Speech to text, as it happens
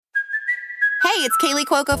Hey, it's Kaylee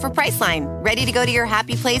Cuoco for Priceline. Ready to go to your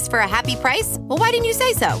happy place for a happy price? Well, why didn't you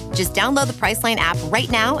say so? Just download the Priceline app right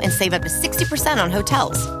now and save up to 60% on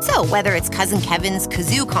hotels. So whether it's Cousin Kevin's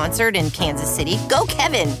Kazoo Concert in Kansas City, go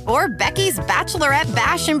Kevin, or Becky's Bachelorette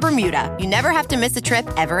Bash in Bermuda, you never have to miss a trip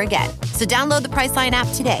ever again. So download the Priceline app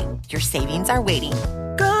today. Your savings are waiting.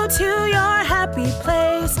 Go to your happy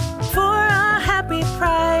place for a happy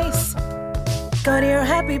price. Go to your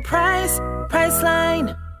happy price,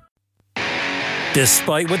 Priceline.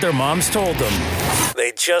 Despite what their moms told them,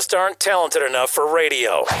 they just aren't talented enough for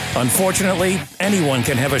radio. Unfortunately, anyone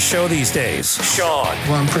can have a show these days. Sean.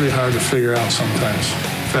 Well, I'm pretty hard to figure out sometimes.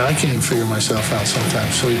 In fact, I can't even figure myself out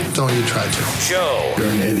sometimes, so don't you try to. Joe. You're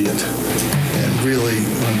an idiot and really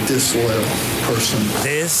a disloyal person.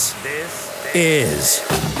 This is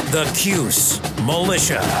the Cuse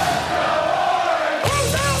Militia.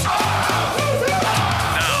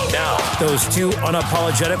 Those two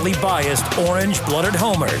unapologetically biased, orange-blooded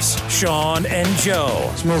homers, Sean and Joe.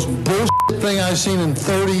 It's the most bullshit thing I've seen in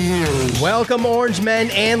 30 years. Welcome, orange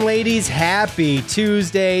men and ladies. Happy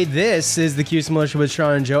Tuesday. This is the Cuse Militia with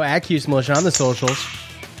Sean and Joe at Cuse Militia on the socials.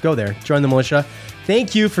 Go there. Join the militia.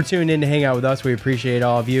 Thank you for tuning in to hang out with us. We appreciate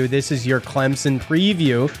all of you. This is your Clemson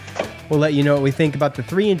preview. We'll let you know what we think about the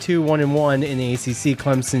 3-2, 1-1 in the ACC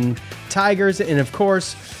Clemson Tigers. And, of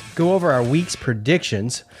course, go over our week's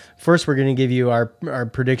predictions. First, we're going to give you our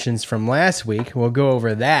predictions from last week. We'll go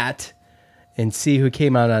over that and see who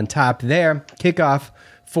came out on top there. Kickoff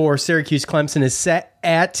for Syracuse Clemson is set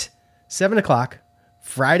at 7 o'clock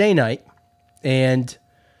Friday night. And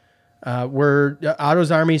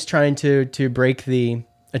Otto's Army's trying to break the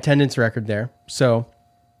attendance record there. So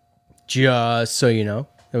just so you know,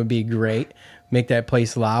 that would be great. Make that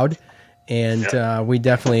place loud. And we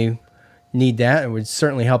definitely need that. It would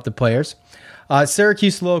certainly help the players.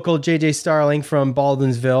 Syracuse local J.J. Starling from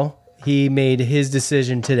Baldwinsville, he made his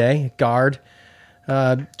decision today. Guard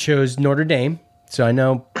chose Notre Dame, so I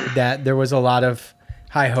know that there was a lot of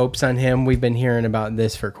high hopes on him. We've been hearing about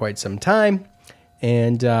this for quite some time,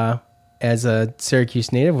 and as a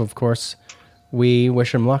Syracuse native, of course, we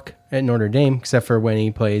wish him luck at Notre Dame, except for when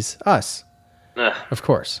he plays us, of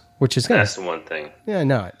course, which is that's the one thing. Yeah,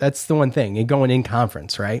 no, that's the one thing. You're going in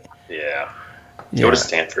conference, right? Yeah. Go to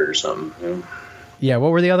Stanford or something. Yeah,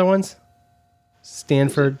 what were the other ones?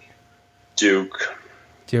 Stanford. Duke.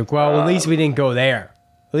 Well, at least we didn't go there.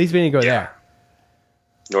 There.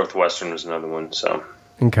 Northwestern was another one, so.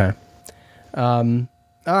 Okay. All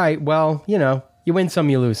right, well, you win some,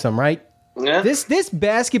 you lose some, right? Yeah. This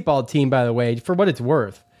basketball team, by the way, for what it's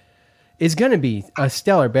worth, is going to be a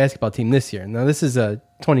stellar basketball team this year. Now, this is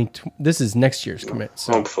this is next year's commit.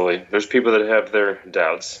 So. Hopefully. There's people that have their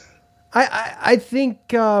doubts. I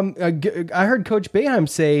think I heard Coach Boeheim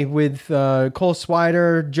say with Cole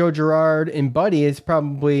Swider, Joe Girard, and Buddy, it's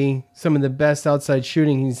probably some of the best outside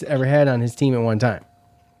shooting he's ever had on his team at one time.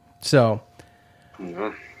 So,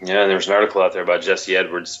 yeah, and there was an article out there about Jesse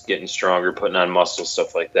Edwards getting stronger, putting on muscle,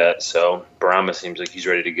 stuff like that. So Brahma seems like he's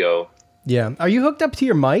ready to go. Yeah, are you hooked up to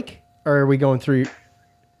your mic, or are we going through?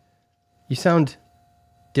 You sound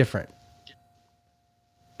different.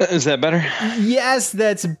 Is that better? Yes,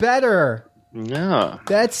 that's better. Yeah.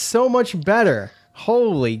 That's so much better.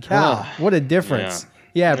 Holy cow. What a difference.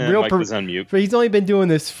 Yeah, real Mike was on mute. He's only been doing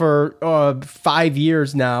this for 5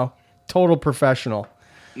 years now. Total professional.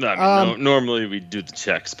 No, I mean, normally we do the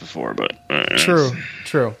checks before, but True.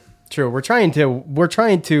 We're trying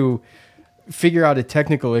to figure out a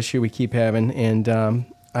technical issue we keep having, and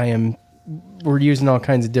we're using all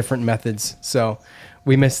kinds of different methods. So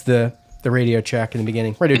we missed the radio check in the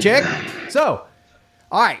beginning. Radio check. So,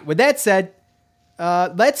 all right. With that said,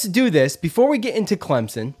 let's do this before we get into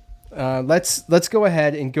Clemson. Let's go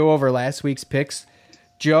ahead and go over last week's picks.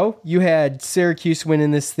 Joe, you had Syracuse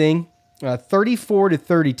winning this thing,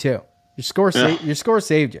 34-32. Your score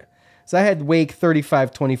saved you. So I had Wake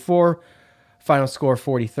 35-24. Final score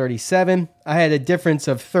 40-37. I had a difference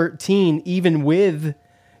of 13, even with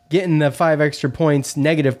getting the 5 extra points,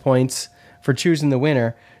 negative points for choosing the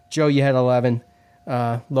winner. Joe, you had 11.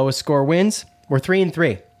 Lowest score wins. We're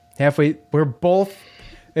 3-3. Halfway. We're both.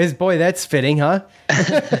 Boy, that's fitting, huh?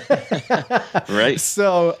 Right.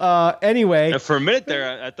 So, anyway. For a minute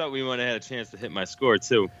there, I thought we might have had a chance to hit my score,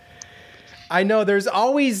 too. I know there's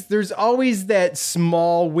always that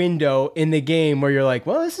small window in the game where you're like,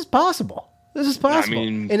 well, this is possible. This is possible. I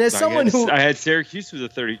mean, and as someone I had Syracuse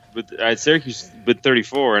with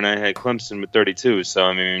 34, and I had Clemson with 32. So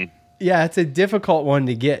I mean, Yeah, it's a difficult one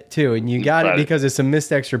to get too, and you got it because of some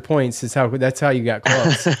missed extra points. That's how you got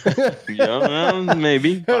close. Yeah,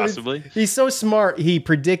 maybe, possibly. He's so smart. He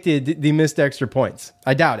predicted the missed extra points.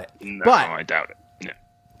 I doubt it. No, but I doubt it. Yeah.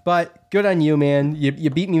 But good on you, man. You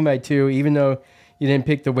beat me by 2, even though you didn't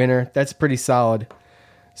pick the winner. That's pretty solid.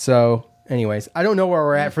 So, anyways, I don't know where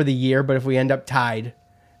we're at for the year, but if we end up tied,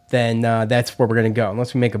 then that's where we're going to go,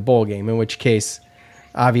 unless we make a bowl game, in which case,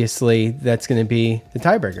 obviously, that's going to be the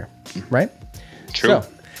tiebreaker, right? True. So,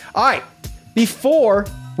 all right, before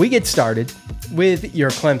we get started with your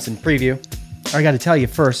Clemson preview, I got to tell you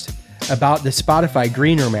first about the Spotify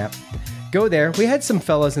Green Room app. Go there. We had some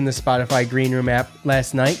fellas in the Spotify Green Room app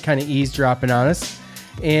last night, kind of eavesdropping on us.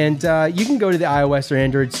 And you can go to the iOS or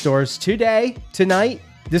Android stores tonight,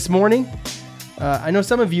 this morning. I know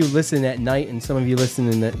some of you listen at night and some of you listen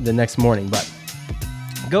in the next morning, but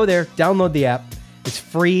go there, download the app. It's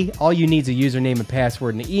free. All you need is a username and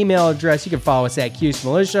password and an email address. You can follow us at Cuse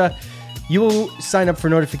Militia. You will sign up for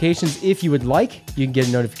notifications if you would like. You can get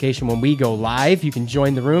a notification when we go live. You can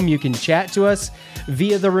join the room. You can chat to us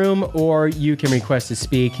via the room, or you can request to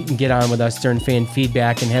speak and get on with us during fan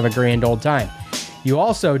feedback and have a grand old time. You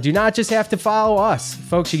also do not just have to follow us.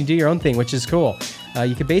 Folks, you can do your own thing, which is cool.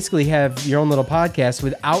 You can basically have your own little podcast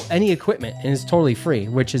without any equipment, and it's totally free,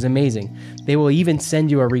 which is amazing. They will even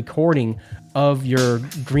send you a recording of your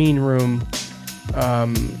green room,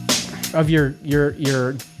 of your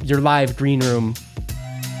live green room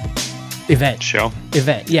event.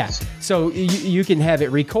 Event, yeah. So you can have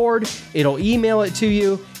it record, it'll email it to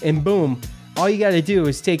you, and boom, all you got to do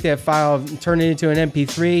is take that file and turn it into an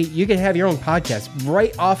MP3. You can have your own podcast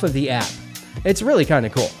right off of the app. It's really kind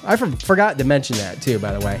of cool. I forgot to mention that too,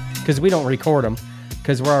 by the way, because we don't record them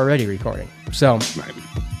because we're already recording. So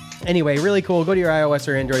anyway, really cool. Go to your iOS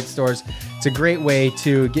or Android stores. It's a great way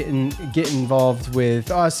to get involved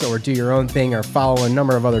with us or do your own thing or follow a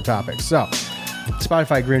number of other topics. So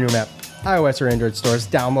Spotify Green Room app, iOS or Android stores.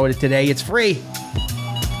 Download it today. It's free.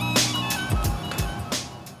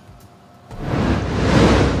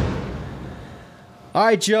 All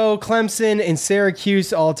right, Joe, Clemson and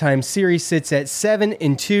Syracuse all-time series sits at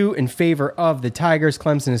 7-2 in favor of the Tigers.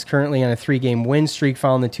 Clemson is currently on a 3-game win streak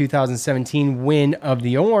following the 2017 win of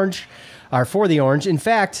the Orange, or for the Orange. In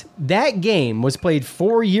fact, that game was played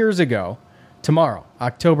 4 years ago tomorrow,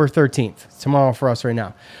 October 13th. Tomorrow for us right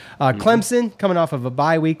now. Clemson coming off of a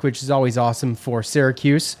bye week, which is always awesome for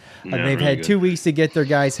Syracuse. They've really had 2 weeks to get their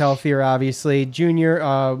guys healthier, obviously.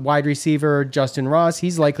 Junior wide receiver Justin Ross,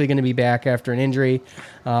 he's likely going to be back after an injury.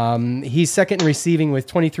 He's second in receiving with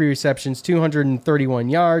 23 receptions, 231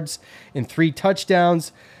 yards, and 3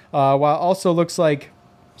 touchdowns, while also looks like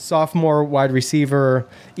sophomore wide receiver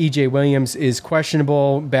E.J. Williams is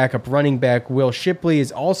questionable. Backup running back Will Shipley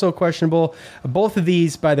is also questionable. Both of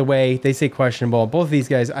these, by the way, they say questionable. Both of these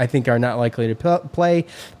guys, I think, are not likely to play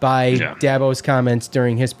by Dabo's comments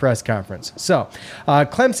during his press conference. So,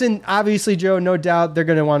 Clemson, obviously, Joe, no doubt they're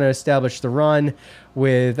going to want to establish the run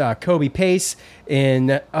with Kobe Pace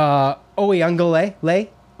and Oyunglele.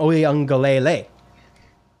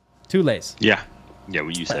 2 lays. Yeah,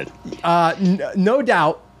 what you said. No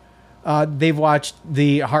doubt. They've watched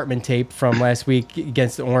the Hartman tape from last week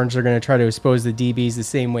against the Orange. They're going to try to expose the DBs the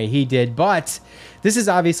same way he did. But this is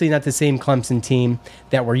obviously not the same Clemson team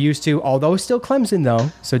that we're used to, although still Clemson, though.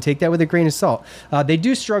 So take that with a grain of salt. They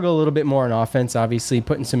do struggle a little bit more on offense, obviously,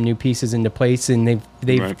 putting some new pieces into place, and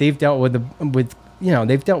they've dealt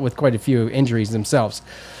with quite a few injuries themselves.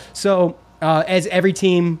 So as every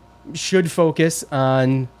team should focus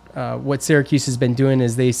on what Syracuse has been doing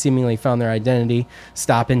is they seemingly found their identity.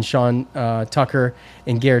 Stopping Sean Tucker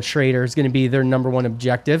and Garrett Schrader is going to be their number one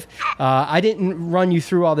objective. I didn't run you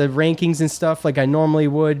through all the rankings and stuff like I normally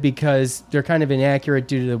would because they're kind of inaccurate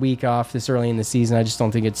due to the week off this early in the season. I just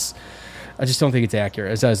don't think it's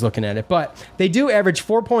accurate as I was looking at it. But they do average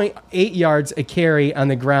 4.8 yards a carry on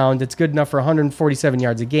the ground. It's good enough for 147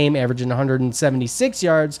 yards a game, averaging 176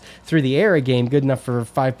 yards through the air a game, good enough for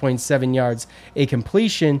 5.7 yards a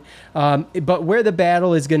completion. But where the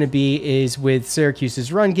battle is going to be is with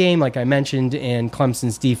Syracuse's run game, like I mentioned, and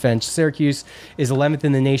Clemson's defense. Syracuse is 11th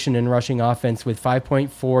in the nation in rushing offense with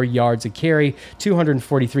 5.4 yards a carry,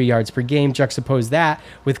 243 yards per game. Juxtapose that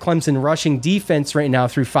with Clemson rushing defense right now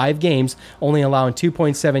through 5 games, only allowing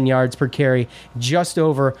 2.7 yards per carry, just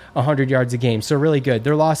over 100 yards a game. So really good.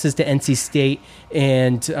 Their losses to NC State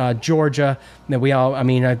and Georgia,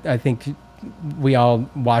 that I think we all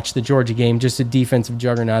watched the Georgia game, just a defensive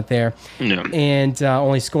juggernaut there. Yeah. And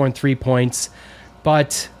only scoring 3 points.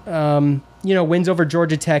 But, wins over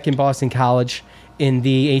Georgia Tech and Boston College in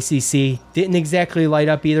the ACC didn't exactly light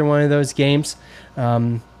up either one of those games.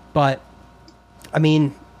 But I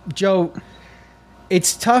mean, Joe,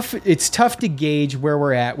 it's tough. It's tough to gauge where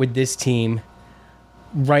we're at with this team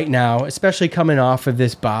right now, especially coming off of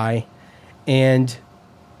this bye. And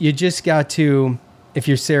you just got to, if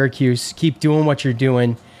you're Syracuse, keep doing what you're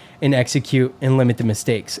doing and execute and limit the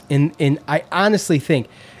mistakes. And I honestly think,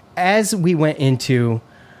 as we went into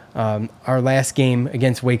our last game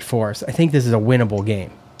against Wake Forest, I think this is a winnable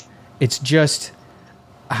game. It's just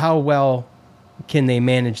how well can they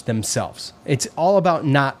manage themselves. It's all about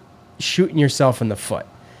not shooting yourself in the foot.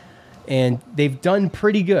 And they've done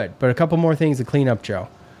pretty good, but a couple more things to clean up, Joe.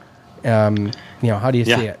 How do you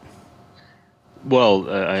see it?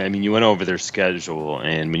 Well, I mean, you went over their schedule,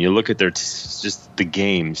 and when you look at their just the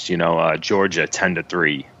games, Georgia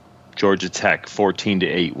 10-3, Georgia Tech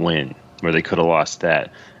 14-8 win, where they could have lost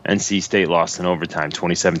that. NC State lost in overtime,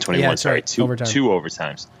 27-21. Yeah, sorry, right. two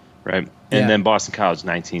overtimes, right? And then Boston College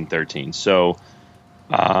 19-13. So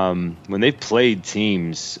when they've played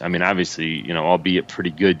teams, I mean, obviously, albeit pretty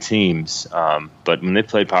good teams, but when they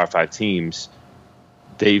played Power 5 teams,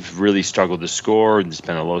 they've really struggled to score. It's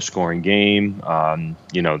been a low-scoring game.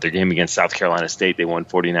 Their game against South Carolina State, they won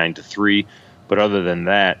 49-3. But other than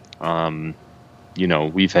that,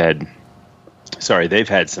 they've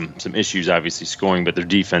had some issues, obviously, scoring. But their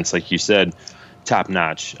defense, like you said,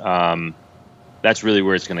 top-notch. That's really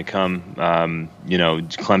where it's going to come.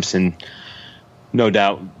 Clemson, no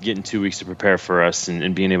doubt, getting 2 weeks to prepare for us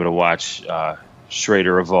and being able to watch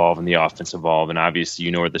Schrader evolve and the offense evolve. And obviously,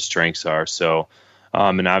 you know where the strengths are. So.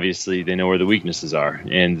 And obviously they know where the weaknesses are,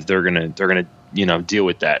 and they're gonna deal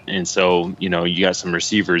with that. And so you got some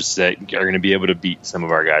receivers that are going to be able to beat some of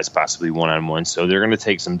our guys, possibly one-on-one. So they're going to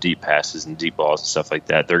take some deep passes and deep balls and stuff like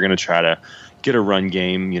that. They're going to try to get a run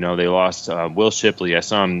game. They lost Will Shipley. I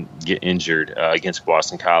saw him get injured against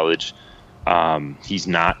Boston College. He's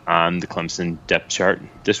not on the Clemson depth chart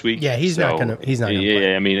this week. Yeah, he's not gonna play.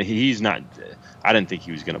 Yeah, I mean, he's not. I didn't think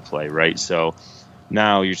he was going to play, right? So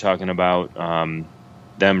now you're talking about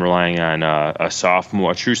them relying on a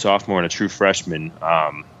true sophomore, and a true freshman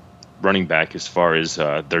running back as far as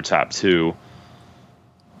their top two.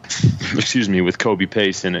 With Kobe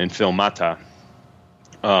Pace and Phil Mata.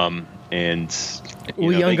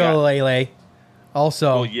 Uyunglele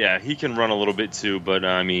also. Well, yeah, he can run a little bit too, but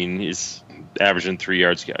I mean, he's averaging 3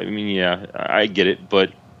 yards. I mean, yeah, I get it,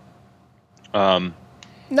 but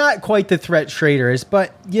not quite the threat Schrader is,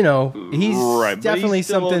 but he's right, definitely he's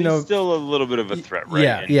still, something. He's still a little bit of a threat,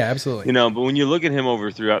 right? Yeah, absolutely. But when you look at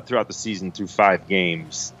him throughout the season through 5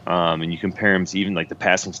 games, and you compare him to even like the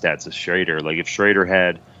passing stats of Schrader, like if Schrader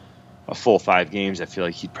had a full 5 games, I feel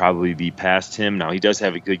like he'd probably be past him. Now he does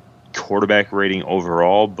have a good quarterback rating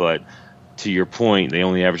overall, but to your point, they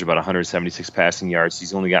only average about 176 passing yards.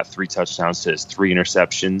 He's only got 3 touchdowns to his 3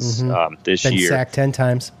 interceptions this year. Been sacked 10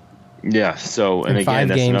 times. Yeah, so, and again,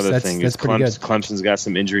 that's games, another thing. That's pretty good. Clemson's got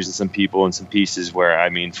some injuries and some people and some pieces where, I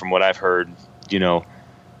mean, from what I've heard,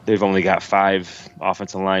 they've only got 5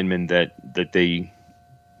 offensive linemen that they,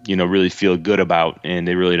 really feel good about, and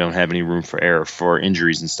they really don't have any room for error for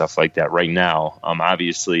injuries and stuff like that right now.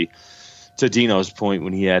 Obviously, to Dino's point,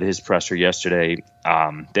 when he had his presser yesterday,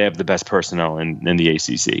 they have the best personnel in the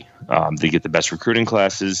ACC. They get the best recruiting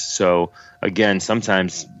classes. So, again,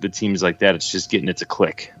 sometimes the teams like that, it's just getting it to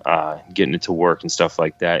click, getting it to work and stuff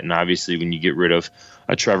like that. And obviously, when you get rid of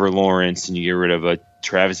a Trevor Lawrence and you get rid of a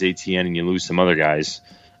Travis Etienne and you lose some other guys,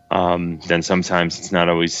 then sometimes it's not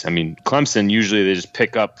always – I mean, Clemson, usually they just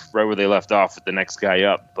pick up right where they left off with the next guy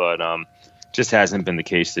up, but just hasn't been the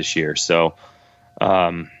case this year. So,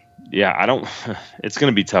 it's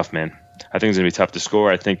going to be tough, man. I think it's going to be tough to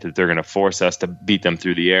score. I think that they're going to force us to beat them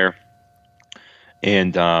through the air.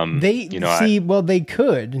 And they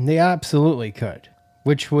could. They absolutely could,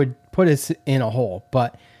 which would put us in a hole.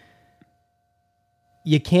 But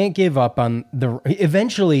you can't give up on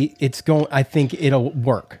eventually it's going. I think it'll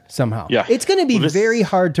work somehow. Yeah, it's going to be very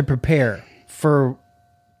hard to prepare for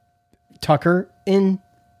Tucker and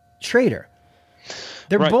Schrader.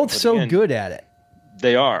 They're both so good at it.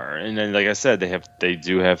 They are, and then like I said, they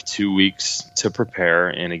do have 2 weeks to prepare,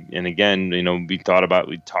 and again, we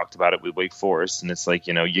talked about it with Wake Forest, and it's like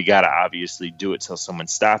you got to obviously do it till someone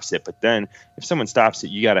stops it, but then if someone stops it,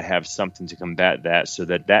 you got to have something to combat that so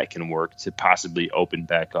that can work to possibly open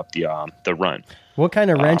back up the run. What kind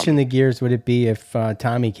of wrench in the gears would it be if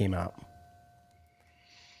Tommy came out?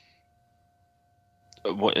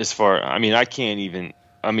 I can't even.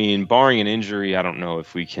 Barring an injury, I don't know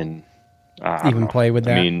if we can. Even play with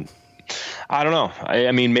that? I don't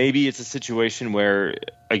know. Maybe it's a situation where,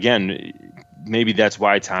 again, maybe that's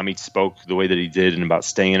why Tommy spoke the way that he did and about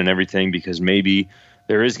staying and everything, because maybe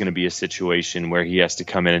there is going to be a situation where he has to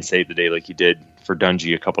come in and save the day like he did for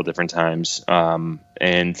Dungy a couple different times.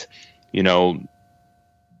 And, you know,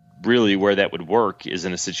 really where that would work is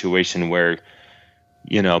in a situation where,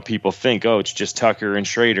 you know, people think, oh, it's just Tucker and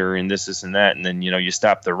Schrader and this and that. And then, you know, you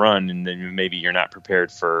stop the run and then maybe you're not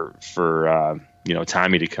prepared for you know,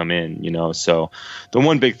 Tommy to come in, you know. So the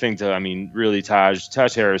one big thing really Taj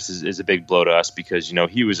Harris is a big blow to us because, you know,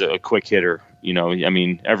 he was a quick hitter. You know, I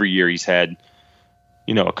mean, every year he's had,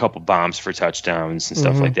 you know, a couple bombs for touchdowns and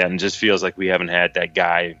stuff like that. And it just feels like we haven't had that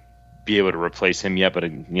guy be able to replace him yet.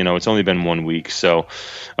 But, you know, it's only been 1 week. So,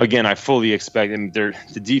 again, I fully expect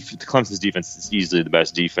Clemson's defense is easily the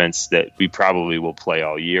best defense that we probably will play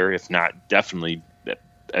all year, if not definitely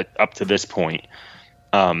up to this point.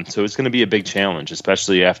 So it's going to be a big challenge,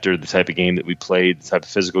 especially after the type of game that we played, the type of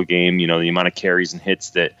physical game, you know, the amount of carries and hits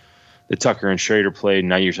that Tucker and Schrader played.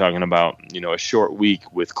 Now you're talking about, you know, a short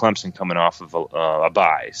week with Clemson coming off of a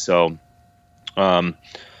bye. So,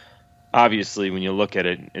 obviously, when you look at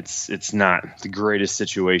it, it's not the greatest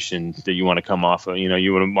situation that you want to come off of. You know,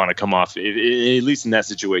 you would want to come off, at least in that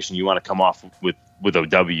situation, you want to come off with a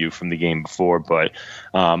W from the game before. But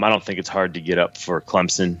I don't think it's hard to get up for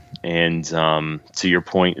Clemson. And to your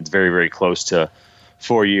point, it's very, very close to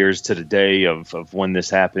 4 years to the day of when this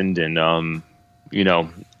happened. And, you know,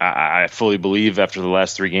 I fully believe after the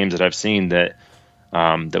last 3 games that I've seen that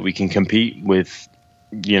we can compete with,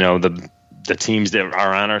 you know, the teams that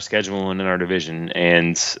are on our schedule and in our division.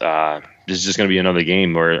 And this is just going to be another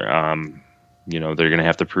game where, you know, they're going to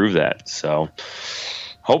have to prove that. So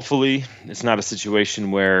hopefully it's not a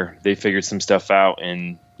situation where they figured some stuff out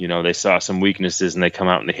and, you know, they saw some weaknesses and they come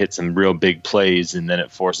out and they hit some real big plays and then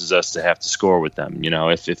it forces us to have to score with them. You know,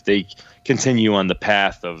 if they continue on the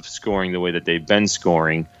path of scoring the way that they've been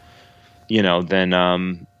scoring, you know, then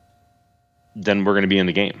we're going to be in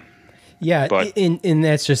the game. Yeah, and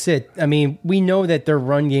that's just it. I mean, we know that their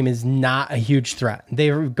run game is not a huge threat.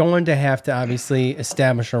 They're going to have to obviously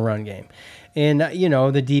establish a run game. And, you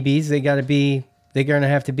know, the DBs, they're going to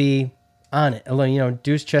have to be on it. You know,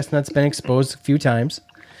 Deuce Chestnut's been exposed a few times.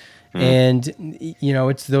 And, you know,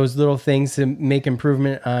 it's those little things to make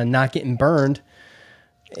improvement on not getting burned.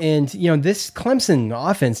 And, you know, this Clemson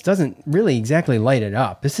offense doesn't really exactly light it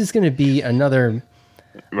up. This is going to be another...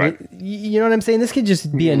 Right. You know what I'm saying? This could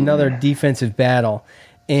just be another defensive battle.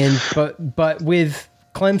 And but with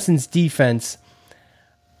Clemson's defense,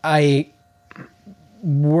 I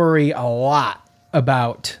worry a lot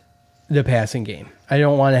about the passing game. I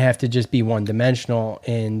don't want to have to just be one-dimensional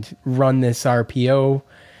and run this RPO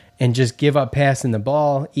and just give up passing the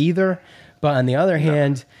ball either. But on the other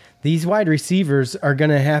hand, these wide receivers are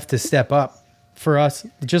going to have to step up for us,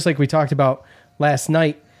 just like we talked about last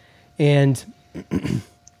night. And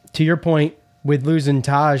to your point, with losing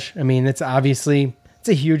Taj, I mean, it's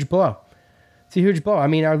a huge blow. It's a huge blow. I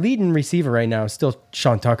mean, our leading receiver right now is still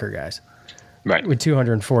Sean Tucker, guys. Right. With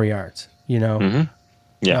 204 yards, you know? Mm-hmm.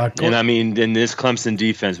 Yeah. And I mean, in this Clemson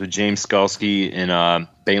defense with James Skalski and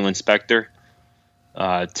Balin Spector,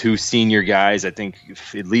 2 senior guys, I think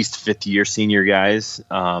at least 50-year senior guys.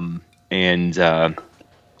 I mean,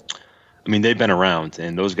 they've been around,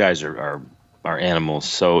 and those guys are animals.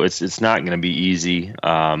 So it's not going to be easy.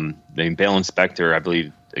 I mean, Balin Spector, I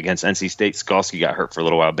believe, against NC State, Skalski got hurt for a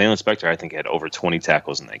little while. Balin Spector, I think, had over 20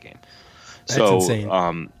 tackles in that game. That's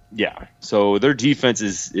insane. Yeah. So their defense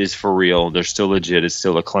is for real. They're still legit. It's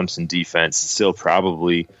still a Clemson defense. It's still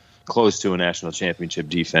probably close to a national championship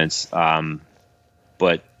defense.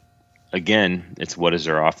 But again, it's what is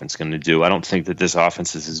their offense going to do? I don't think that this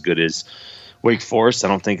offense is as good as Wake Forest. I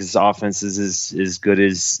don't think this offense is as good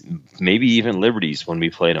as maybe even Liberty's when we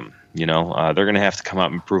played them. You know, they're going to have to come out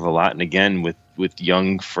and improve a lot. And again, with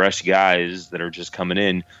young, fresh guys that are just coming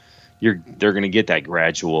in, they're going to get that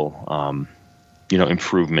gradual,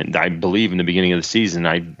 improvement. I believe in the beginning of the season,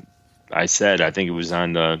 I said, I think it was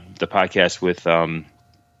on the podcast with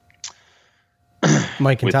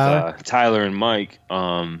Mike and Tyler, Tyler and Mike,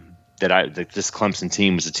 that this Clemson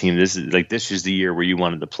team was a team. This is the year where you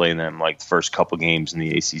wanted to play them, like the first couple games in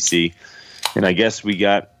the ACC, and I guess we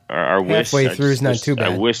got our wish. Halfway through is not too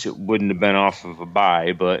bad. I wish it wouldn't have been off of a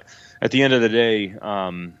bye, but at the end of the day,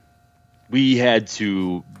 we had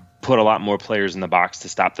to put a lot more players in the box to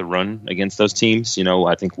stop the run against those teams. You know,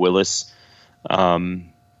 I think Willis,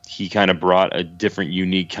 he kind of brought a different,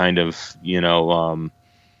 unique kind of,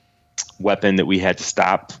 weapon that we had to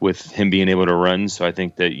stop with him being able to run. So I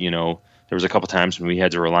think that, there was a couple times when we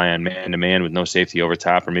had to rely on man-to-man with no safety over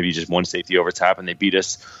top, or maybe just one safety over top, and they beat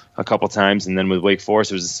us a couple times. And then with Wake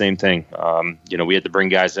Forest, it was the same thing. We had to bring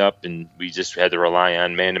guys up, and we just had to rely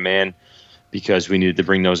on man-to-man because we needed to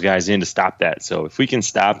bring those guys in to stop that. So if we can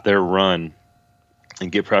stop their run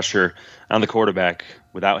and get pressure on the quarterback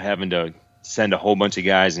without having to send a whole bunch of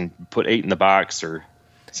guys and put 8 in the box or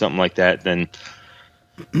something like that, then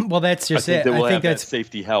well, that's just I think it. that we'll I think have that's that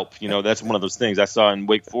safety help. That's one of those things I saw in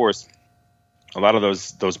Wake Forest. A lot of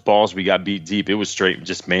those balls we got beat deep. It was straight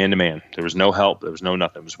just man to man. There was no help. There was no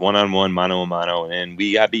nothing. It was 1-on-1, mano-a-mano, and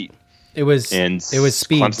we got beat. It was speed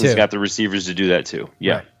Clemson's too. got the receivers to do that too.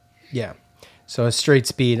 Yeah. Right. Yeah. So a straight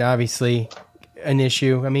speed, obviously an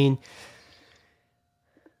issue. I mean,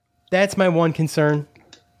 that's my one concern.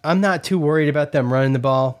 I'm not too worried about them running the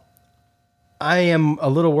ball. I am a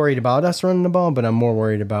little worried about us running the ball, but I'm more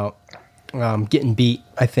worried about getting beat,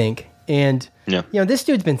 I think. And, this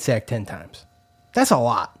dude's been sacked 10 times. That's a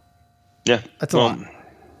lot. Yeah. That's a lot.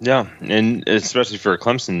 Yeah. And especially for a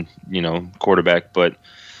Clemson, quarterback. But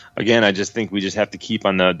again, I just think we just have to keep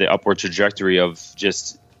on the upward trajectory of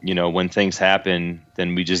just, when things happen,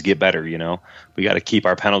 then we just get better, We got to keep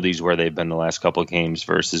our penalties where they've been the last couple of games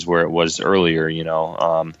versus where it was earlier,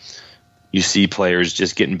 You see players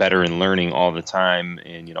just getting better and learning all the time.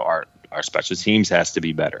 And, our special teams has to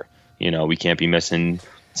be better. We can't be missing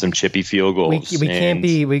some chippy field goals. We can't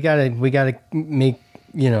be. We gotta make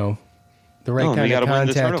the right kind of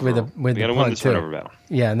contact with the punt too.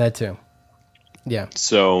 Yeah, and that too. Yeah.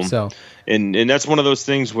 So and that's one of those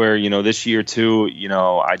things where this year too.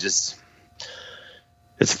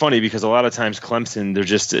 It's funny because a lot of times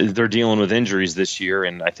Clemson they're dealing with injuries this year,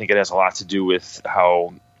 and I think it has a lot to do with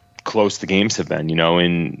how close the games have been.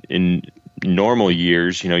 In normal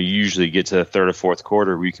years, you usually get to the third or fourth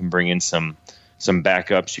quarter where you can bring in some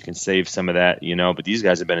backups, you can save some of that, but these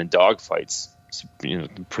guys have been in dogfights,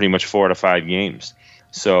 pretty much 4 out of 5 games.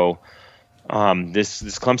 So this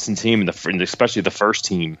Clemson team, and especially the first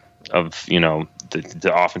team of,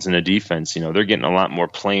 the offense and the defense, they're getting a lot more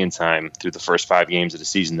playing time through the first 5 games of the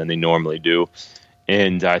season than they normally do.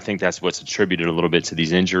 And I think that's what's attributed a little bit to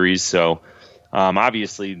these injuries. So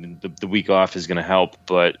obviously the week off is going to help,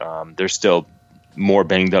 but they're still more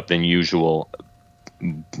banged up than usual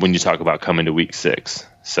when you talk about coming to week 6.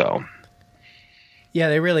 So yeah,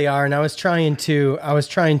 they really are. And I was trying to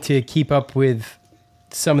keep up with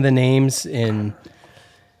some of the names, and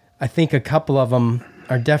I think a couple of them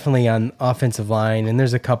are definitely on offensive line, and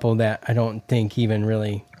there's a couple that I don't think even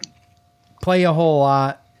really play a whole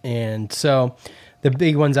lot. And so the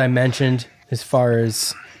big ones I mentioned, as far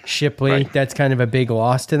as Shipley, right, that's kind of a big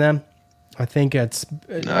loss to them. I think it's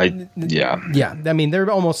yeah. I mean, they're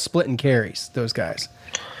almost splitting carries, those guys.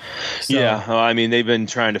 So. Yeah, I mean, they've been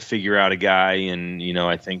trying to figure out a guy, and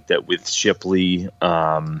I think that with Shipley,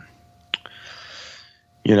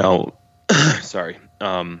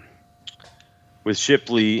 with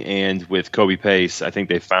Shipley and with Kobe Pace, I think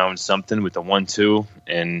they found something with the 1-2,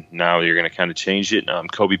 and now you're going to kind of change it.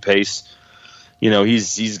 Kobe Pace,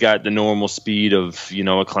 he's got the normal speed of,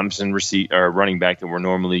 a Clemson running back that we're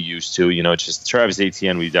normally used to. It's just Travis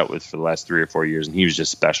Etienne we've dealt with for the last 3 or 4 years, and he was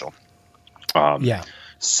just special. Yeah.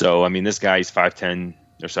 So, I mean, this guy is 5'10",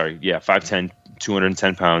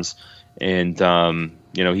 210 pounds. And,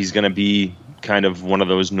 he's going to be kind of one of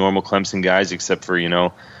those normal Clemson guys, except for,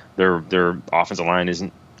 their offensive line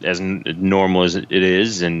isn't as normal as it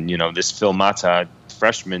is. And, this Phil Mata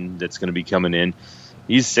freshman that's going to be coming in,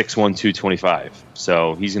 he's 6'1", 225.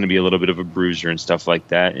 So he's going to be a little bit of a bruiser and stuff like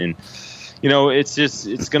that. And,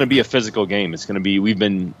 it's going to be a physical game. It's going to be,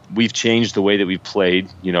 we've changed the way that we've played,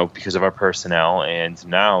 because of our personnel. And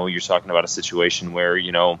now you're talking about a situation where,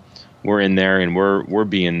 we're in there and we're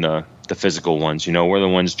being the physical ones. We're the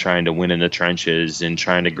ones trying to win in the trenches and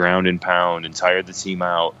trying to ground and pound and tire the team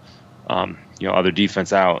out, other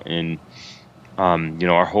defense out. And,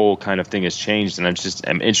 our whole kind of thing has changed. And I'm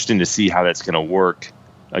interested to see how that's going to work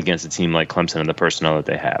against a team like Clemson and the personnel that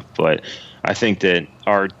they have. But I think that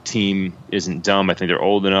our team isn't dumb. I think they're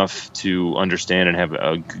old enough to understand and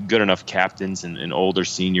have good enough captains and older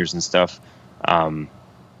seniors and stuff, and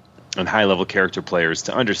high-level character players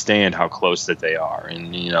to understand how close that they are.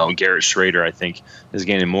 And, Garrett Schrader, I think, is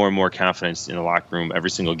gaining more and more confidence in the locker room every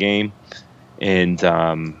single game. And,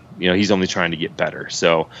 he's only trying to get better.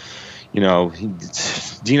 So,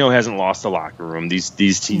 Dino hasn't lost the locker room. This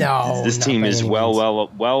team is well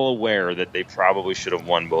aware that they probably should have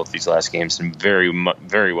won both these last games, and very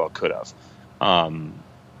well could have. And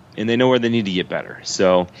they know where they need to get better.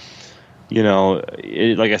 So,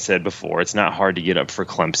 like I said before, it's not hard to get up for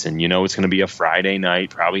Clemson. It's going to be a Friday night,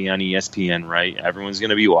 probably on ESPN, right? Everyone's going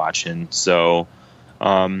to be watching. So,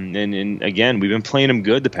 And again, we've been playing them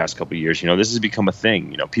good the past couple of years. This has become a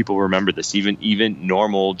thing. People remember this. Even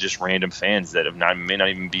normal, just random fans that may not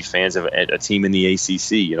even be fans of a team in the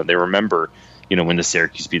ACC. They remember, when the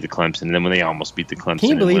Syracuse beat the Clemson, and then when they almost beat the Clemson. Can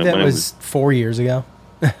you believe that was 4 years ago?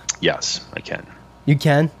 Yes, I can. You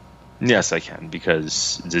can? Yes, I can,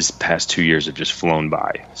 because this past 2 years have just flown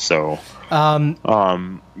by. So,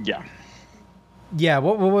 yeah. Yeah,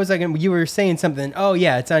 what was I going to... You were saying something. Oh,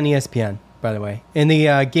 yeah, it's on ESPN, by the way. And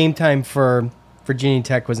the game time for Virginia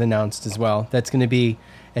Tech was announced as well. That's going to be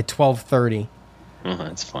at 12:30. Oh,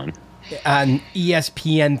 that's fun. On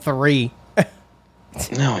ESPN 3.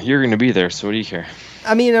 No, you're going to be there, so what do you care?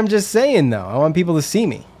 I mean, I'm just saying, though. I want people to see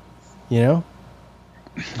me. No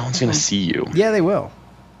one's going to see you. Yeah, they will.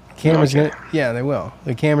 Camera's gonna. Yeah, they will.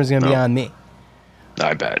 The camera's going to be on me.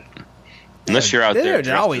 I bet. Unless you're out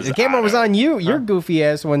there. Always. The camera was on you. Your goofy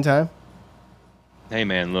ass one time. Hey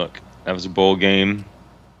man, look, that was a bowl game,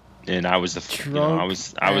 and I was the I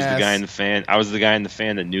was the guy in the fan. I was the guy in the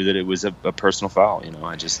fan that knew that it was a personal foul.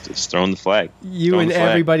 I just was throwing the flag. You and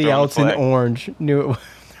everybody else in orange knew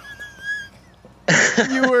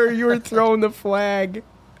it. You were throwing the flag.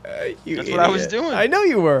 That's idiot. What I was doing. I know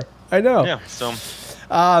you were. I know. Yeah. So,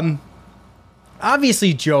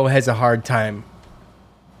 obviously, Joe has a hard time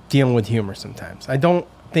dealing with humor sometimes. I don't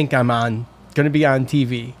think I'm going to be on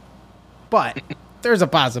TV, but there's a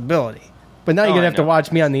possibility. But now you're going to have to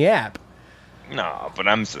watch me on the app. No, but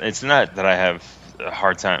it's not that I have a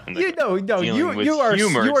hard time. You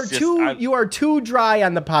are too dry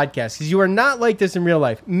on the podcast because you are not like this in real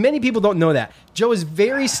life. Many people don't know that. Joe is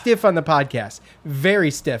very stiff on the podcast.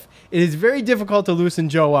 Very stiff. It is very difficult to loosen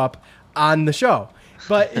Joe up on the show.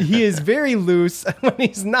 But he is very loose when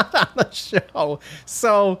he's not on the show.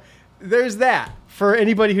 So there's that. For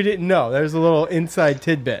anybody who didn't know, there's a little inside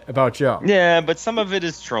tidbit about Joe. Yeah, but some of it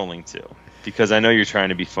is trolling too. Because I know you're trying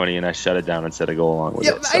to be funny, and I shut it down instead of go along with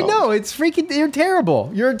it. So. I know. It's freaking... You're terrible.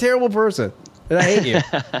 You're a terrible person. And I hate you.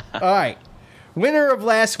 All right. Winner of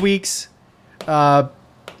last week's final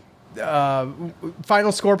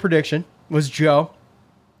score prediction was Joe.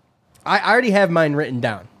 I already have mine written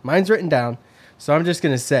down. Mine's written down. So I'm just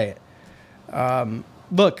going to say it.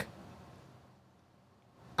 Look,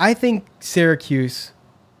 I think Syracuse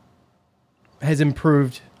has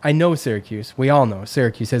improved. I know Syracuse. We all know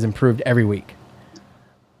Syracuse has improved every week.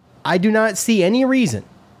 I do not see any reason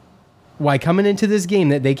why coming into this game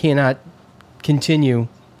that they cannot continue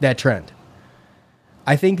that trend.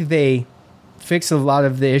 I think they fix a lot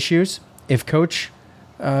of the issues. If Coach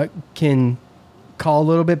can call a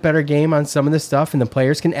little bit better game on some of the stuff and the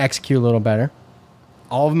players can execute a little better,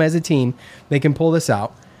 all of them as a team, they can pull this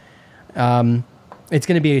out. It's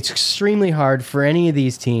going to be extremely hard for any of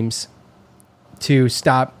these teams to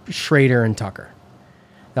stop Schrader and Tucker.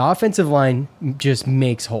 The offensive line just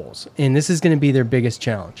makes holes, and this is going to be their biggest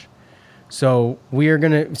challenge. So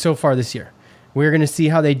so far this year, we're going to see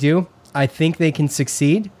how they do. I think they can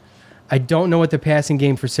succeed. I don't know what the passing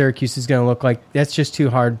game for Syracuse is going to look like. That's just too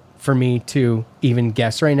hard for me to even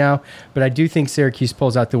guess right now, but I do think Syracuse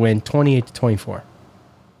pulls out the win, 28-24.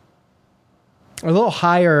 A little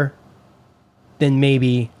higher than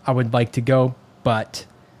maybe I would like to go, but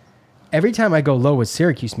every time I go low with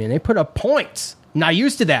Syracuse, man, they put up points. Not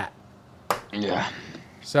used to that. Yeah.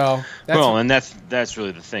 So that's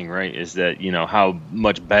really the thing, right? Is that how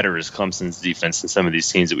much better is Clemson's defense than some of these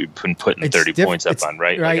teams that we've been putting 30 points up on,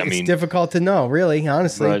 right? Right. It's difficult to know, really,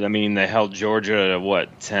 honestly. But they held Georgia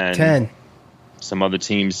at 10. 10. Some other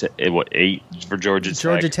teams at 8 for Georgia Tech.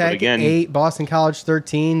 Georgia Tech again, 8. Boston College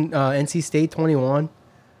 13. NC State 21.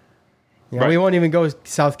 Right. We won't even go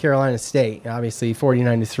South Carolina State. Obviously,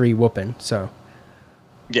 49-3 whooping. So.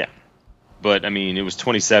 Yeah. But, it was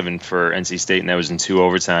 27 for NC State, and that was in 2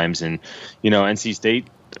 overtimes. And, NC State,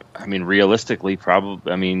 realistically, they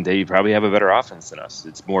probably have a better offense than us.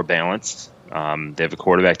 It's more balanced. They have a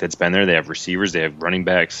quarterback that's been there. They have receivers. They have running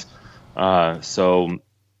backs. So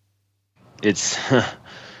it's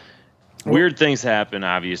weird things happen,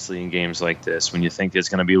 obviously, in games like this when you think it's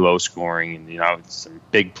going to be low scoring and, some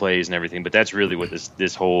big plays and everything. But that's really what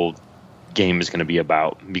this whole game is going to be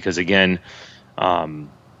about. Because, again,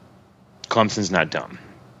 Clemson's not dumb,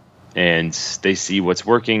 and they see what's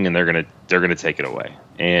working, and they're gonna take it away.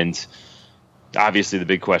 And obviously, the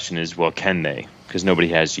big question is, well, can they? Because nobody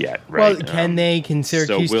has yet, right? Well, can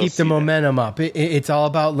Syracuse keep the momentum up? It's all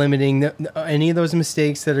about limiting any of those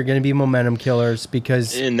mistakes that are going to be momentum killers.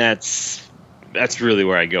 And that's really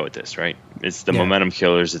where I go with this, right? It's the momentum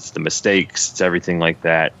killers, it's the mistakes, it's everything like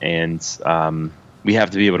that, and we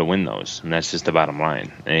have to be able to win those, and that's just the bottom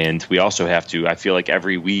line. And we also have to. I feel like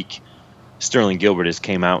every week Sterling Gilbert has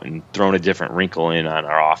came out and thrown a different wrinkle in on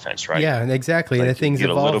our offense, right? Yeah, exactly. Like the things get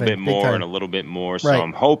evolving. a little bit more time. and a little bit more. So Right.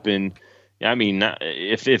 I'm hoping. I mean,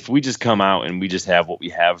 if we just come out and we just have what we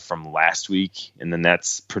have from last week, and then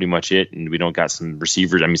that's pretty much it, and we don't got some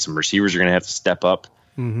receivers. I mean, some receivers are going to have to step up.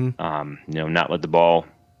 Not let the ball,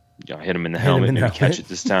 hit them in the helmet, maybe catch it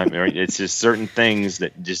this time. Right? It's just certain things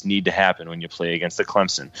that just need to happen when you play against the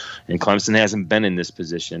Clemson, and Clemson hasn't been in this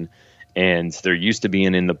position, and they're used to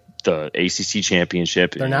being in the ACC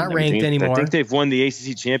championship. They're not ranked anymore. I think they've won the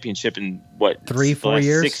ACC championship in what 3-4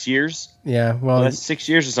 years, 6 years. Yeah, well, that's 6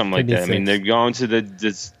 years or something like that. 6. I mean, they've gone to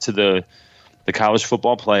the college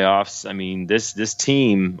football playoffs. I mean, this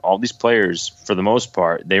team, all these players, for the most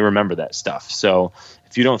part, they remember that stuff. So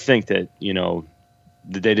if you don't think that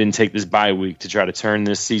that they didn't take this bye week to try to turn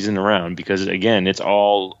this season around, because again, it's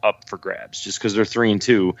all up for grabs. Just because they're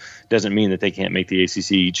 3-2 doesn't mean that they can't make the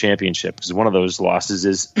ACC championship, because one of those losses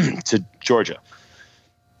is to Georgia.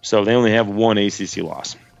 So they only have one ACC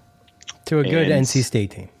loss to a good NC State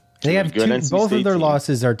team. They have both of their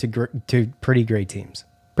losses are to pretty great teams,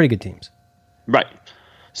 pretty good teams. Right.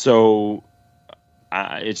 So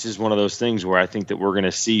it's just one of those things where I think that we're going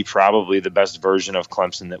to see probably the best version of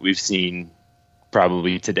Clemson that we've seen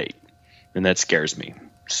probably to date, and that scares me.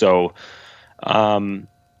 So,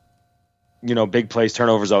 big plays,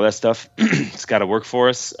 turnovers, all that stuff, it's got to work for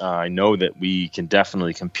us. I know that we can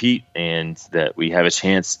definitely compete and that we have a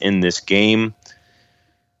chance in this game,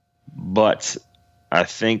 but I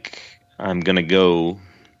think I'm going to go.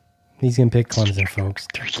 He's going to pick Clemson, folks.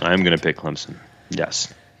 I'm going to pick Clemson.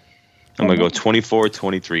 Yes. I'm going to go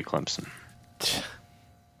 24-23 Clemson.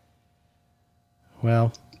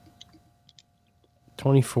 Well,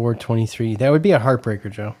 24-23. That would be a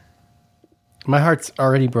heartbreaker, Joe. My heart's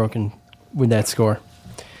already broken with that score.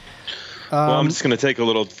 Well, I'm just going to take a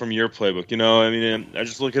little from your playbook. I mean, I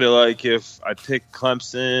just look at it like if I pick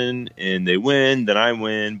Clemson and they win, then I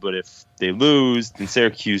win. But if they lose, then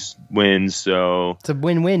Syracuse wins. So it's a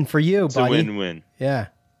win-win for you, it's buddy. It's a win-win. Yeah,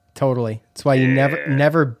 totally. That's why you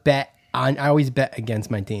never bet on. I always bet against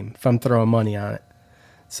my team if I'm throwing money on it.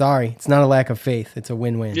 Sorry, it's not a lack of faith. It's a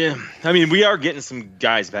win-win. Yeah, I mean, we are getting some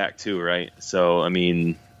guys back too, right? So, I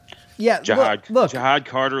mean, yeah. Look, Jahad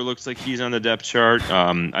Carter looks like he's on the depth chart.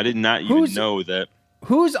 I did not even know that.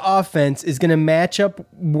 Whose offense is going to match up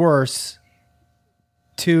worse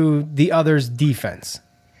to the other's defense?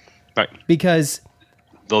 Right. Because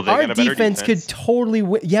our defense could totally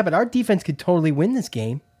win. Yeah, but our defense could totally win this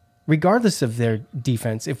game, regardless of their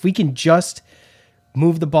defense. If we can just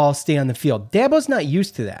move the ball, stay on the field. Dabo's not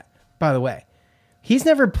used to that, by the way. He's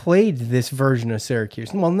never played this version of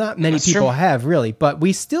Syracuse. Well, not many people have, really, but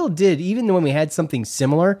we still did, even when we had something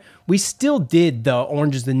similar, we still did the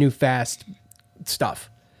orange is the new fast stuff.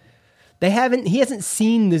 He hasn't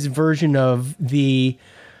seen this version of the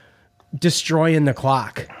destroying the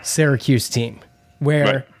clock Syracuse team,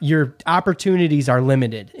 where your opportunities are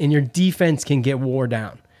limited and your defense can get wore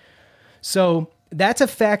down. So that's a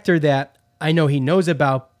factor that I know he knows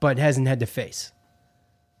about, but hasn't had to face.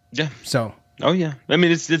 Yeah. So. Oh yeah. I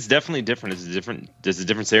mean, it's definitely different. There's a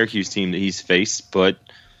different Syracuse team that he's faced, but,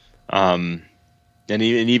 and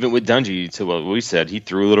even with Dungy, to what we said, he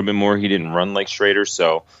threw a little bit more. He didn't run like Schrader,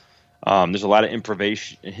 so there's a lot of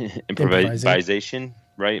improvisation,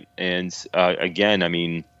 right? And again, I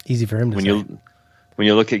mean, easy for him to say. When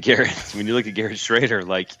you look at Garrett Schrader,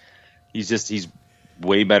 like he's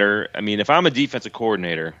way better. I mean, if I'm a defensive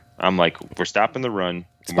coordinator, I'm like, we're stopping the run.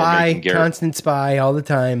 Constant spy all the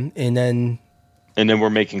time, and then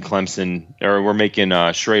we're making Clemson, or we're making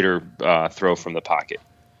Schrader throw from the pocket.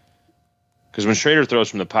 Because when Schrader throws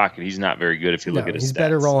from the pocket, he's not very good if you look at his stats. He's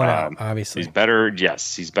better rolling out, obviously. He's better,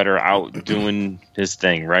 yes. He's better out doing his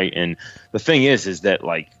thing, right? And the thing is that,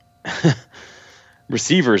 like,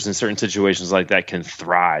 receivers in certain situations like that can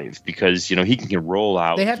thrive because, he can roll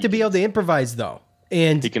out. They have to be able to improvise, though.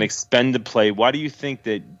 And he can expend the play. Why do you think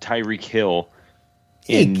that Tyreek Hill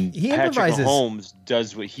and Patrick Mahomes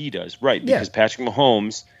does what he does? Right, because Patrick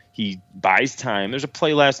Mahomes, he buys time. There's a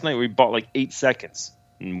play last night where he bought like 8 seconds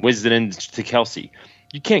and whizzed it into Kelsey.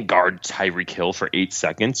 You can't guard Tyreek Hill for 8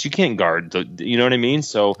 seconds. You can't guard you know what I mean?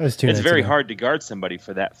 So it's very hard to guard somebody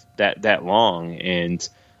for that long, and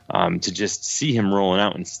to just see him rolling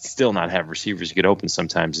out and still not have receivers get open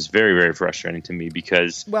sometimes is very, very frustrating to me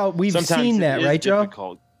because we've seen that, right,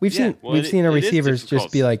 Joe? We've seen our receivers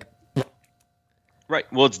just be like,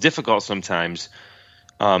 right. Well, it's difficult sometimes.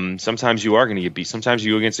 Sometimes you are going to get beat. Sometimes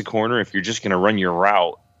you go against a corner. If you're just going to run your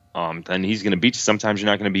route, then he's going to beat you. Sometimes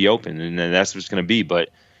you're not going to be open, and then that's what it's going to be. But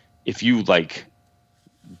if you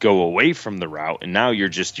go away from the route and now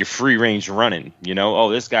you're free range running,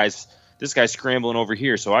 this this guy's scrambling over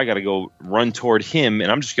here, so I got to go run toward him,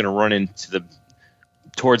 and I'm just going to run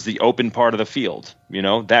towards the open part of the field.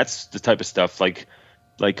 That's the type of stuff like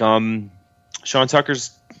Sean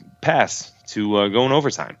Tucker's pass to go in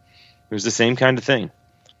overtime. It was the same kind of thing.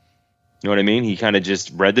 You know what I mean? He kind of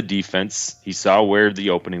just read the defense. He saw where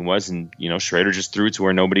the opening was, and Schrader just threw it to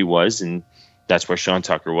where nobody was, and that's where Sean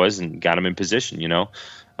Tucker was, and got him in position. You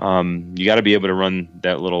got to be able to run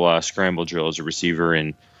that little scramble drill as a receiver,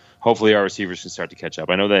 and hopefully our receivers can start to catch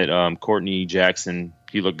up. I know that Courtney Jackson,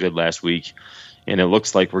 he looked good last week, and it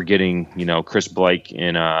looks like we're getting Chris Blake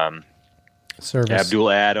and Service.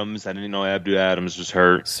 Abdul Adams. I didn't know Abdul Adams was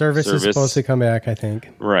hurt. Service is supposed to come back, I think.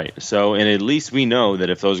 Right. So, and at least we know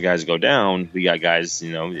that if those guys go down, we got guys,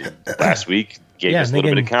 last week gave us a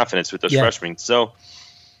little bit of confidence with those freshmen. So,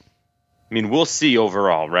 I mean, we'll see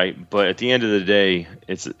overall, right? But at the end of the day,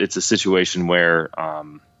 it's a situation where,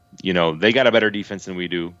 they got a better defense than we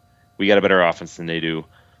do. We got a better offense than they do.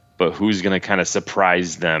 But who's going to kind of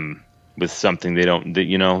surprise them with something they don't,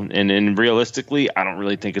 and realistically, I don't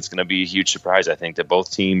really think it's going to be a huge surprise. I think that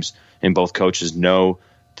both teams and both coaches know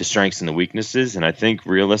the strengths and the weaknesses, and I think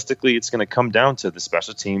realistically it's going to come down to the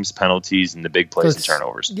special teams, penalties, and the big plays and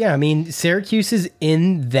turnovers. Yeah, I mean, Syracuse is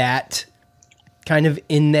in that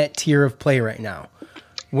tier of play right now,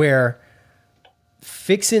 where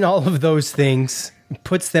fixing all of those things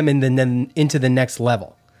puts them into the next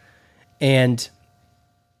level, and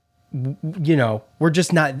we're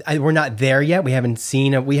just not. We're not there yet. We haven't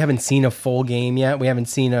seen a full game yet. We haven't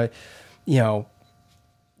seen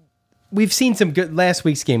we've seen some good. Last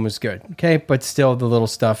week's game was good, okay, but still the little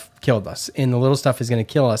stuff killed us, and the little stuff is going to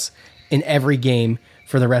kill us in every game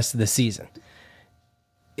for the rest of the season.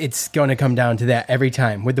 It's going to come down to that every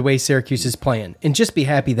time with the way Syracuse is playing, and just be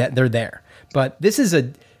happy that they're there. But this is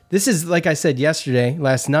like I said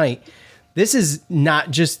last night. This is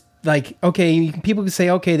not just. Like, okay, people can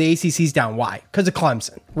say, okay, the ACC's down. Why? Because of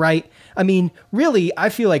Clemson, right? I mean, really, I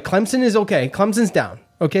feel like Clemson is okay. Clemson's down,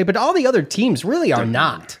 okay? But all the other teams really are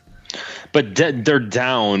not. But they're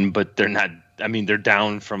down, but they're not. I mean, they're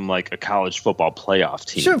down from like a college football playoff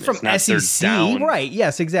team. Sure, from SEC, right?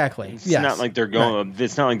 Yes, exactly. It's not like they're going. Right.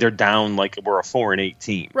 It's not like they're down like we're a 4-8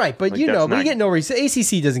 team, right? But we get no respect.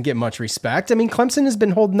 ACC doesn't get much respect. I mean, Clemson has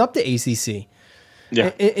been holding up to ACC,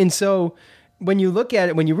 and so. When you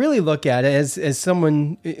really look at it, as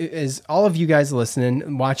someone, as all of you guys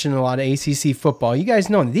listening, watching a lot of ACC football, you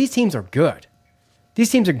guys know these teams are good.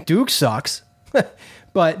 Duke sucks,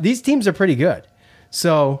 but these teams are pretty good.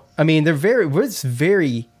 So, I mean, it's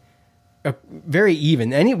very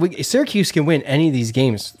even. Syracuse can win any of these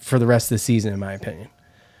games for the rest of the season, in my opinion.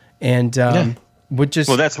 And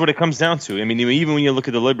that's what it comes down to. I mean, even when you look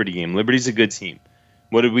at the Liberty game, Liberty's a good team.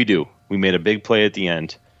 What did we do? We made a big play at the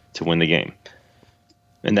end to win the game.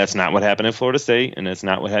 And that's not what happened at Florida State, and that's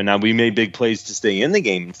not what happened. Now, we made big plays to stay in the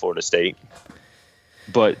game in Florida State,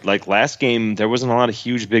 but like last game, there wasn't a lot of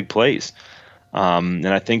huge big plays. And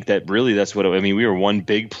I think that really that's what we were one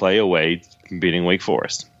big play away from beating Wake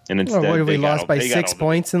Forest. And instead, we lost by 6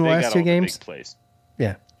 points in the last two games?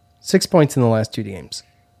 Yeah, 6 points in the last two games.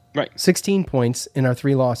 Right. 16 points in our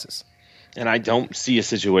 3 losses. And I don't see a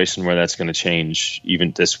situation where that's going to change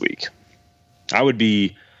even this week. I wouldn't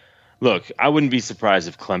be surprised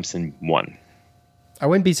if Clemson won. I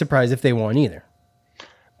wouldn't be surprised if they won either.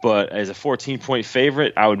 But as a 14-point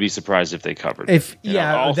favorite, I would be surprised if they covered.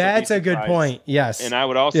 That's a good point. Yes. And I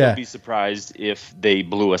would also be surprised if they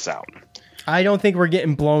blew us out. I don't think we're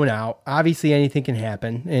getting blown out. Obviously, anything can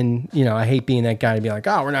happen. And, I hate being that guy to be like,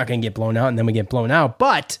 oh, we're not going to get blown out, and then we get blown out.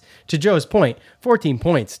 But to Joe's point, 14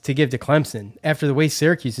 points to give to Clemson after the way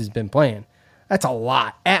Syracuse has been playing. That's a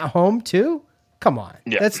lot. At home, too? Come on.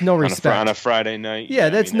 Yeah. That's no respect. On a Friday night. Yeah,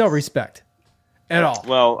 that's no respect at all.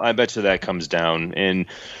 Well, I bet you that comes down. And,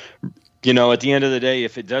 at the end of the day,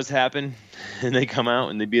 if it does happen and they come out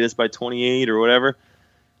and they beat us by 28 or whatever,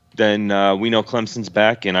 then we know Clemson's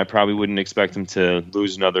back, and I probably wouldn't expect them to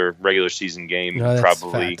lose another regular season game. No,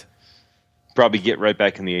 probably get right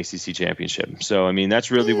back in the ACC championship. So, that's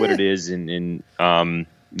really what it is. And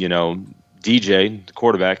DJ, the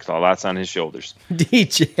quarterback, a lot's on his shoulders.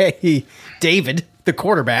 DJ, David, the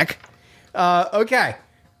quarterback. Okay.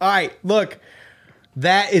 All right. Look,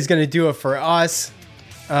 that is going to do it for us.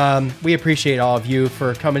 We appreciate all of you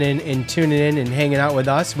for coming in and tuning in and hanging out with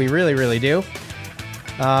us. We really, really do.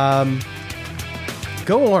 Go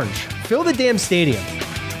Orange. Fill the damn stadium.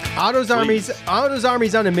 Otto's Army's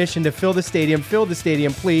on a mission to fill the stadium. Fill the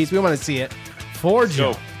stadium, please. We want to see it. For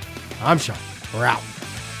Joe. I'm Sean. We're out.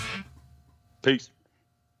 Peace.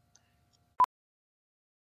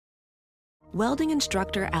 Welding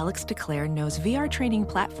instructor Alex DeClaire knows VR training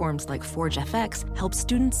platforms like ForgeFX help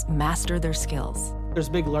students master their skills. There's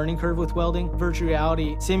a big learning curve with welding. Virtual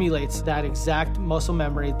reality simulates that exact muscle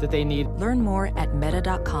memory that they need. Learn more at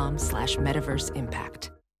meta.com/metaverseimpact.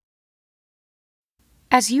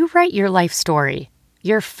 As you write your life story,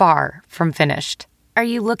 you're far from finished. Are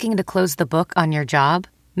you looking to close the book on your job?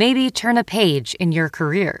 Maybe turn a page in your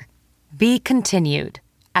career? Be continued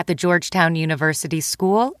at the Georgetown University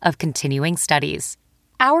School of Continuing Studies.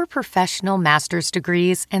 Our professional master's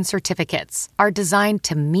degrees and certificates are designed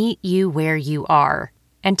to meet you where you are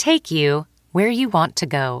and take you where you want to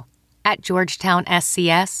go. At Georgetown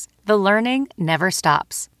SCS, the learning never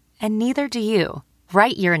stops, and neither do you.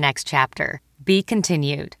 Write your next chapter. Be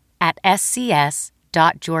continued at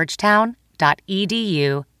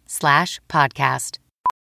scs.georgetown.edu/podcast.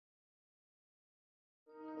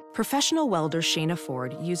 Professional welder Shayna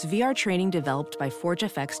Ford used VR training developed by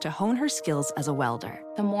ForgeFX to hone her skills as a welder.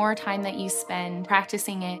 The more time that you spend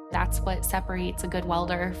practicing it, that's what separates a good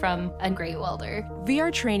welder from a great welder.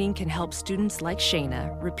 VR training can help students like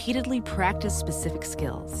Shayna repeatedly practice specific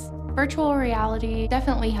skills. Virtual reality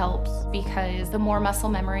definitely helps because the more muscle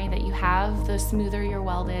memory that you have, the smoother your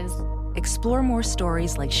weld is. Explore more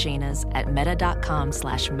stories like Shayna's at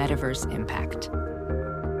meta.com/metaverseimpact.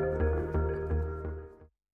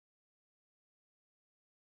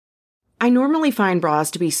 I normally find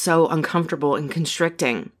bras to be so uncomfortable and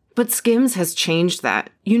constricting, but Skims has changed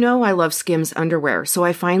that. You know I love Skims underwear, so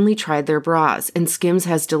I finally tried their bras, and Skims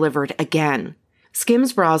has delivered again.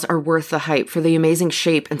 Skims bras are worth the hype for the amazing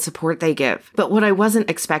shape and support they give, but what I wasn't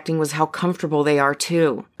expecting was how comfortable they are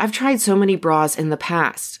too. I've tried so many bras in the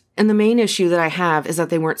past, and the main issue that I have is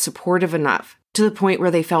that they weren't supportive enough, to the point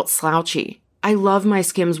where they felt slouchy. I love my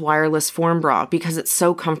Skims wireless form bra because it's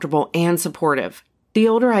so comfortable and supportive. The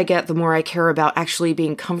older I get, the more I care about actually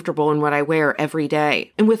being comfortable in what I wear every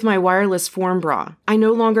day. And with my wireless form bra, I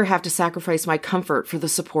no longer have to sacrifice my comfort for the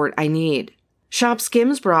support I need. Shop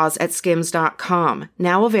Skims bras at skims.com,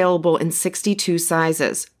 now available in 62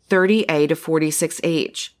 sizes, 30A to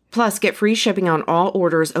 46H. Plus, get free shipping on all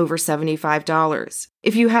orders over $75.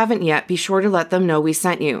 If you haven't yet, be sure to let them know we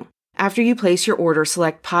sent you. After you place your order,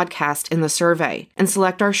 select podcast in the survey and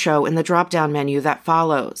select our show in the drop-down menu that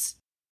follows.